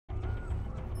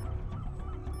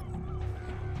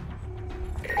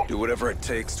Do whatever it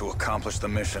takes to accomplish the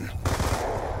mission.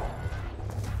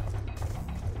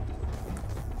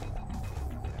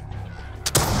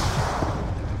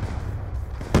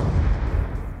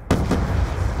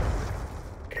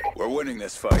 We're winning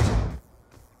this fight.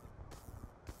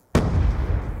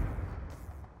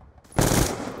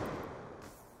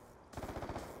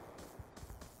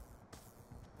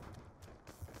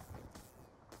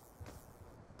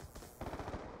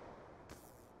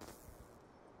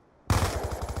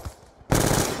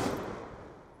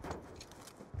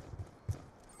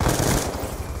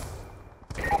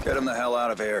 Get him the hell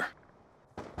out of here.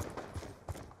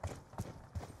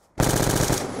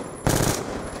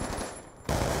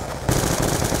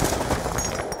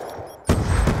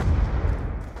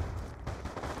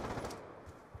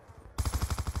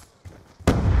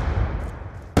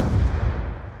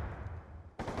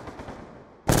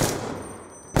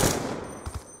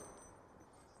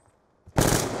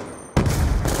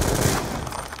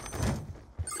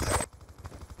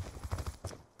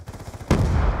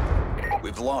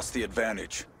 We've lost the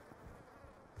advantage.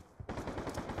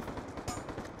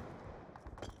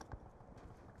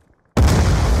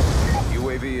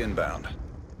 UAV inbound.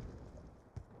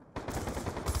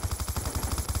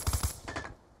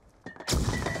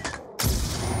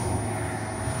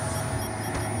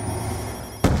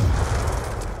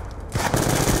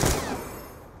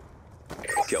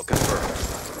 Kill confirmed.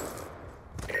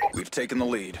 We've taken the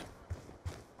lead.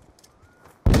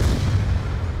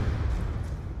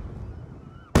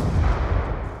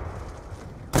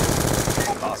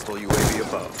 Hostile UAV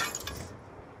above.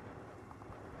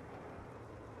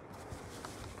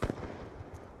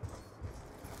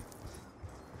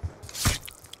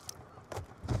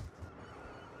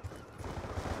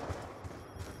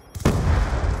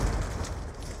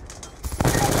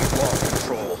 We've lost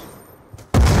control.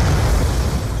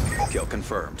 Kill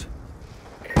confirmed.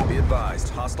 Be advised,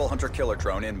 hostile hunter-killer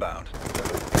drone inbound.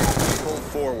 Pull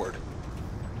forward.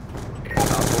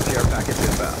 Hostile care package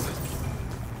inbound.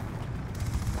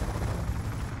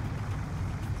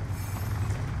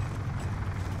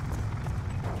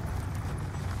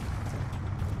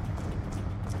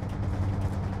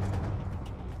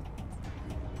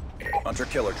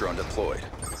 Hunter-killer drone deployed.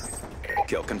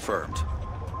 Kill confirmed.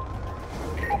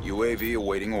 UAV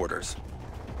awaiting orders.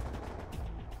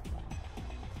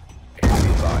 Be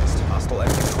advised, hostile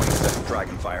MQ-27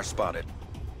 Dragonfire spotted.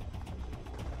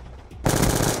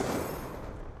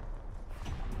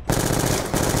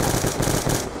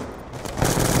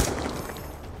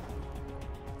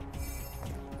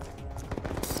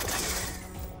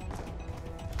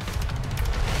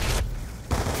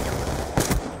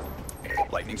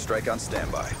 Lightning strike on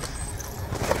standby.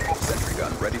 Sentry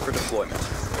gun ready for deployment.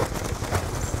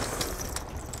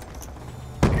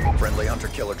 Friendly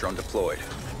hunter-killer drone deployed.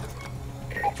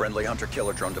 Friendly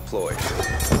hunter-killer drone deployed.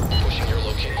 Pushing your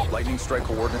location. Lightning strike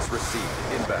coordinates received.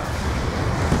 Inbound.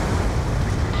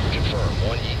 Confirm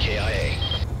 1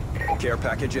 EKIA. Care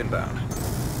package inbound.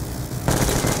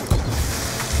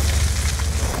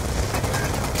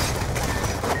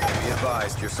 Be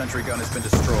advised, your sentry gun has been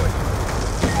destroyed.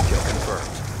 Kill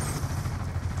confirmed.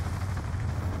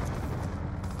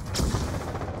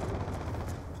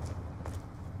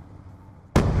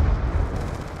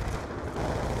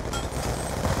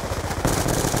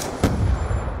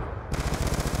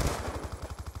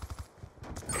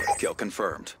 Kill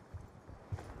confirmed.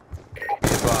 Be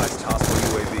advised, hostile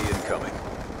UAV incoming.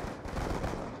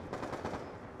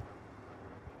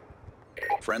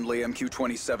 Friendly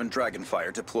MQ-27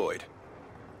 Dragonfire deployed.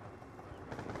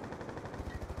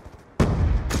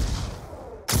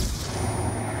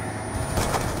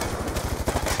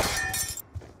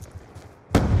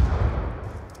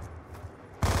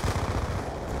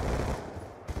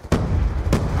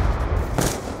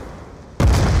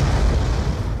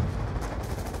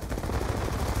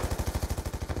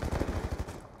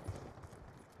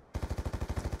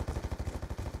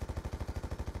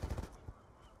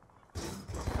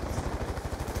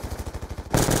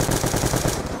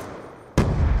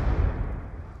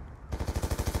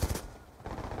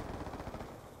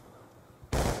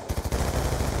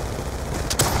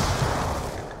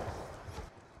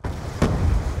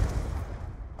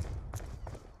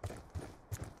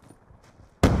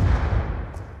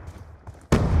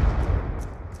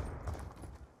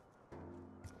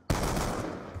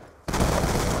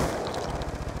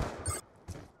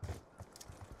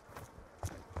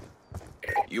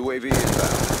 UAV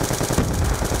inbound.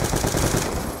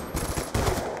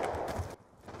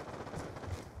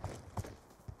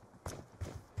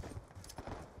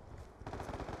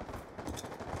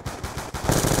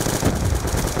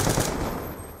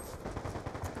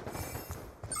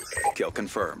 Kill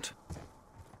confirmed.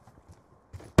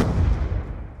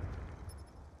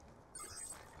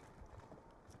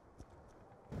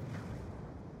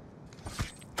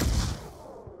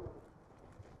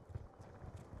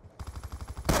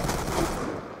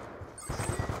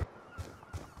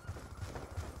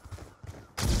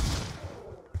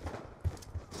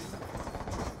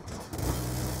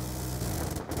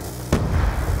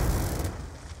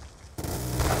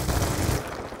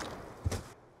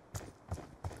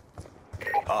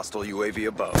 Hostile UAV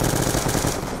above.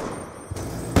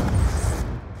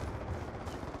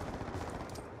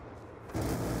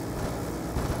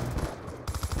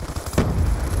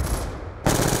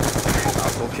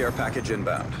 Hostile care package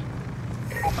inbound.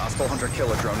 Hostile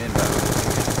hunter-killer drone inbound.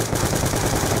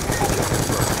 Kill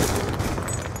confirmed.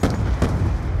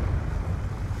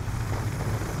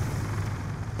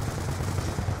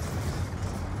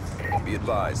 Be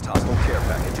advised, hostile care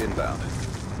package inbound.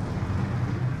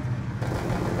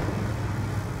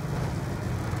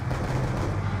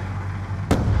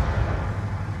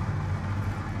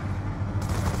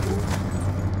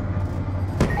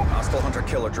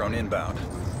 Hunter-killer drone inbound.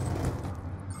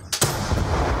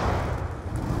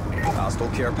 Hostile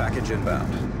care package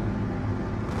inbound.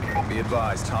 Be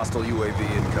advised, hostile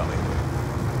UAV incoming.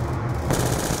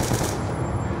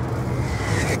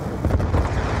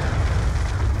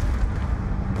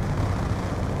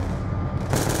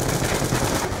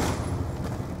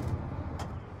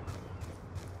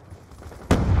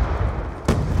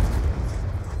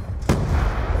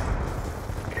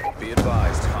 Be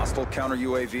advised, hostile counter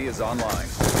UAV is online.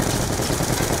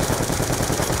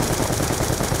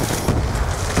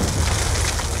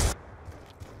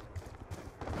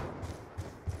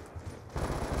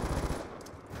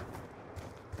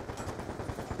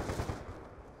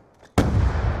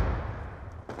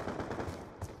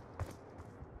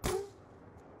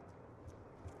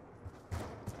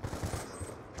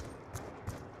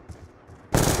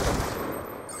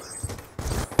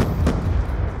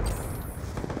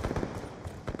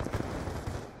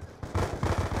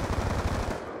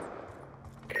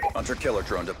 Hunter-killer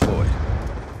drone deployed.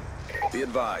 Be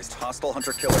advised, hostile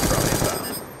hunter-killer drone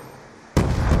inbound.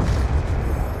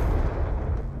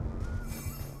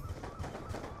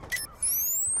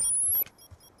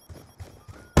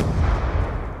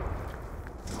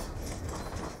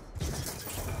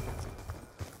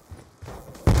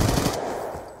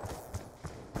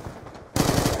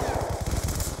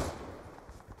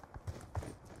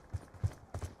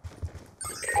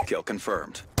 Kill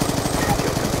confirmed.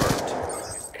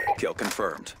 Kill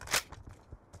confirmed.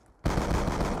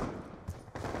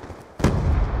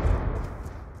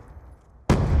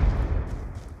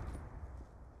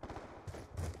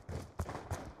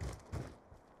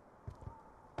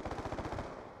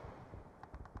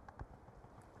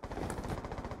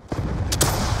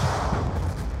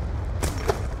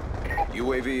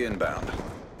 UAV inbound.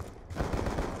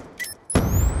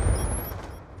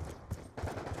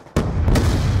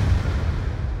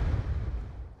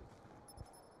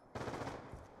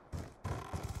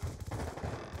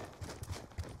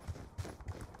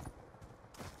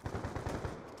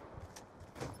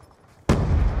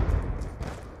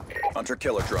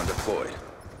 Hunter-killer drone deployed.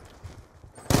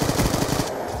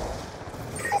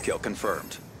 Kill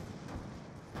confirmed.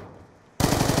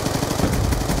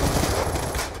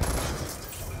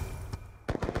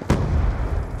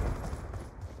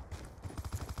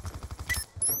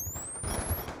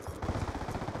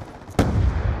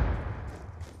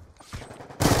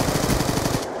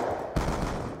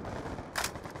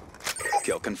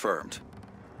 Kill confirmed.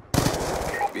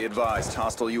 Be advised,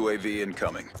 hostile UAV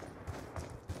incoming.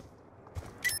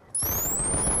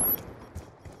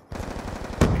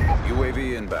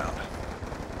 UAV inbound.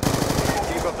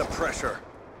 Keep up the pressure.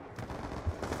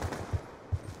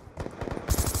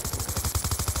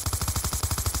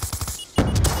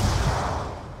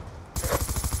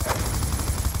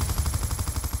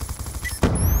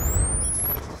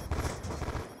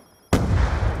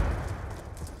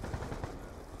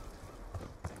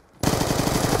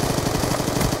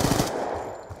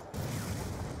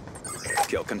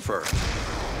 Kill confirmed.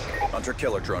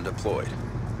 Hunter-killer drone deployed.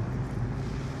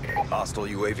 Hostile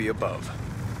UAV above.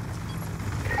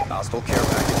 Hostile care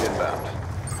package inbound.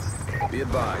 Be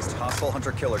advised, hostile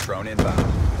hunter-killer drone inbound.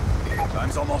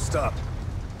 Time's almost up.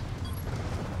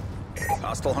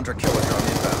 Hostile hunter-killer drone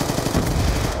inbound.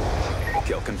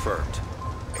 Kill confirmed.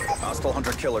 Hostile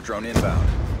hunter-killer drone inbound.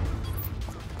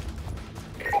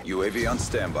 UAV on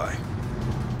standby.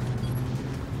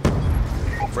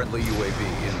 Friendly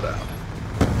UAV inbound.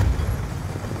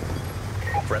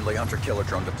 Friendly hunter-killer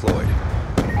drone deployed.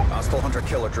 Hostile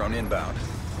hunter-killer drone inbound.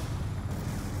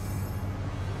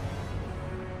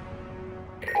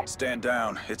 Stand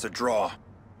down. It's a draw.